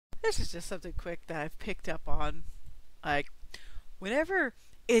This is just something quick that I've picked up on. Like, whenever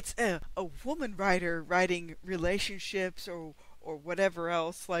it's a woman writer writing relationships or whatever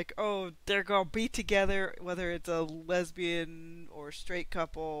else, like, oh, they're gonna be together, whether it's a lesbian or straight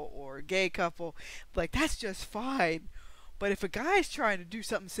couple or gay couple, like, that's just fine. But if a guy's trying to do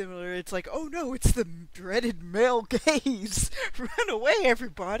something similar, it's like, oh no, it's the dreaded male gaze. Run away,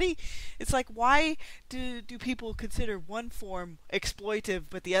 everybody. It's like, why do people consider one form exploitive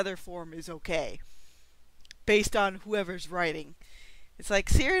but the other form is okay? Based on whoever's writing. It's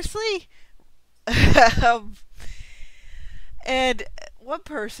like, seriously? um, and one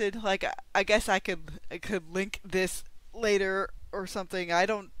person, like, I guess I could link this later or something. I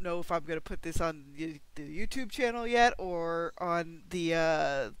don't know if I'm gonna put this on the YouTube channel yet or on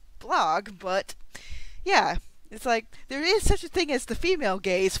the blog, but yeah, it's like there is such a thing as the female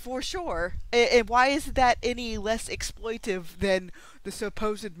gaze for sure. And why is that any less exploitive than the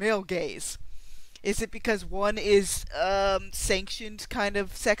supposed male gaze? Is it because one is sanctioned kind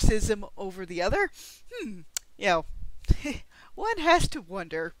of sexism over the other? You know, one has to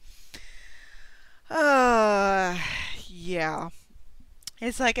wonder. Yeah.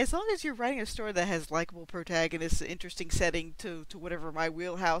 It's like, as long as you're writing a story that has likable protagonists, an interesting setting to whatever my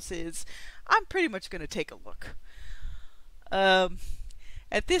wheelhouse is, I'm pretty much going to take a look. Um,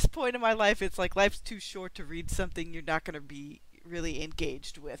 at this point in my life, it's like life's too short to read something you're not going to be really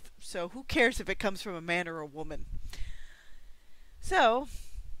engaged with. So who cares if it comes from a man or a woman? So,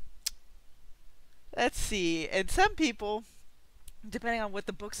 let's see. And some people, depending on what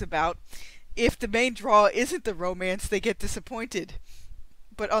the book's about, if the main draw isn't the romance, they get disappointed.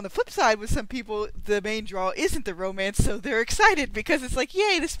 But on the flip side, with some people, the main draw isn't the romance, so they're excited because it's like,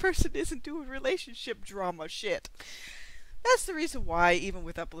 yay, this person isn't doing relationship drama shit. That's the reason why, even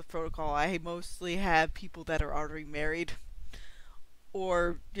with Uplift Protocol, I mostly have people that are already married.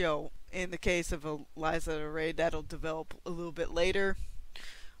 Or, you know, in the case of Eliza and Ray, that'll develop a little bit later.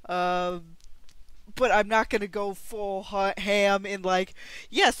 But I'm not going to go full ham in like,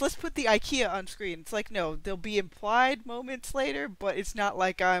 yes, let's put the IKEA on screen. It's like, no, there'll be implied moments later, but it's not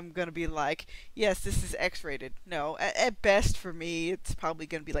like I'm going to be like, yes, this is X-rated. No, at best for me, it's probably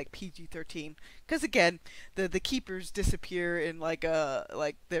going to be like PG-13. Because again, the keepers disappear in like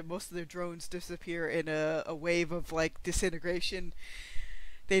most of their drones disappear in a wave of like disintegration.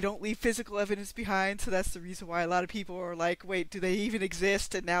 They don't leave physical evidence behind, so that's the reason why a lot of people are like, wait, do they even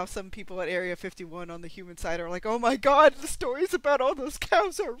exist? And now some people at Area 51 on the human side are like, oh my god, the stories about all those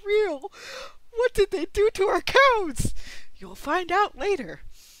cows are real! What did they do to our cows? You'll find out later.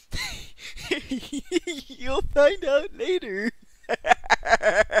 You'll find out later.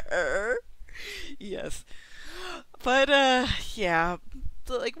 Yes. But, yeah.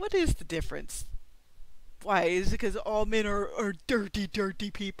 So, like, what is the difference? Why? Is it because all men are dirty,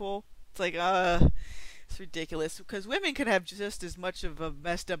 dirty people? It's like, it's ridiculous. Because women can have just as much of a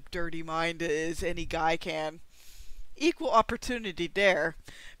messed up, dirty mind as any guy can. Equal opportunity there,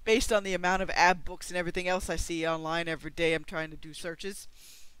 based on the amount of ab books and everything else I see online every day I'm trying to do searches.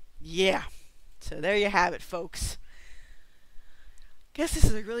 Yeah. So there you have it, folks. Guess this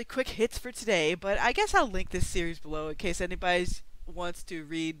is a really quick hits for today, but I guess I'll link this series below in case anybody's wants to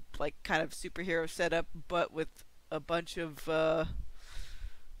read like kind of superhero setup but with a bunch of well,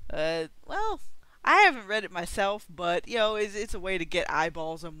 I haven't read it myself, but you know, it's a way to get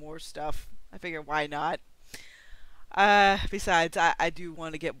eyeballs on more stuff. I figure why not. Besides, I do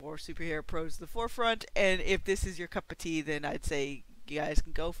want to get more superhero pros to the forefront, and if this is your cup of tea, then I'd say you guys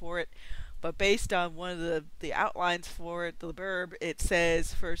can go for it. But based on one of the outlines for it, the blurb, it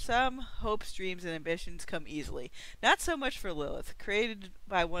says, for some, hopes, dreams, and ambitions come easily. Not so much for Lilith. Created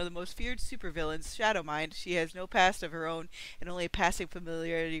by one of the most feared supervillains, Shadowmind, she has no past of her own and only a passing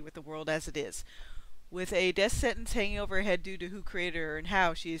familiarity with the world as it is. With a death sentence hanging over her head due to who created her and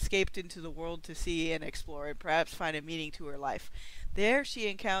how, she escaped into the world to see and explore and perhaps find a meaning to her life. There she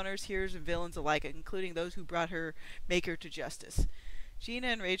encounters heroes and villains alike, including those who brought her maker to justice. Gina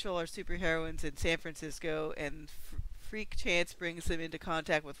and Rachel are superheroines in San Francisco, and freak chance brings them into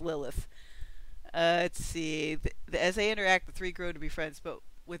contact with Lilith. Let's see. As they interact, the three grow to be friends, but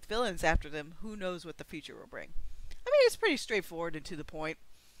with villains after them, who knows what the future will bring. I mean, it's pretty straightforward and to the point.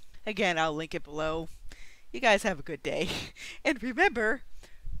 Again, I'll link it below. You guys have a good day. And remember,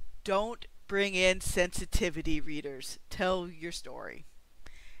 don't bring in sensitivity, readers. Tell your story.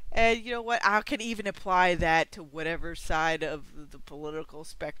 And you know what? I can even apply that to whatever side of the political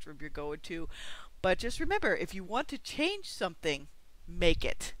spectrum you're going to. But just remember, if you want to change something, make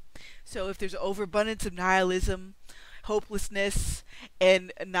it. So if there's overabundance of nihilism, hopelessness,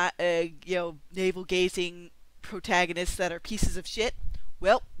 and not navel-gazing protagonists that are pieces of shit,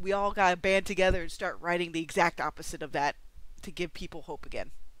 well, we all got to band together and start writing the exact opposite of that to give people hope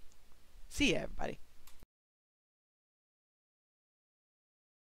again. See ya, everybody.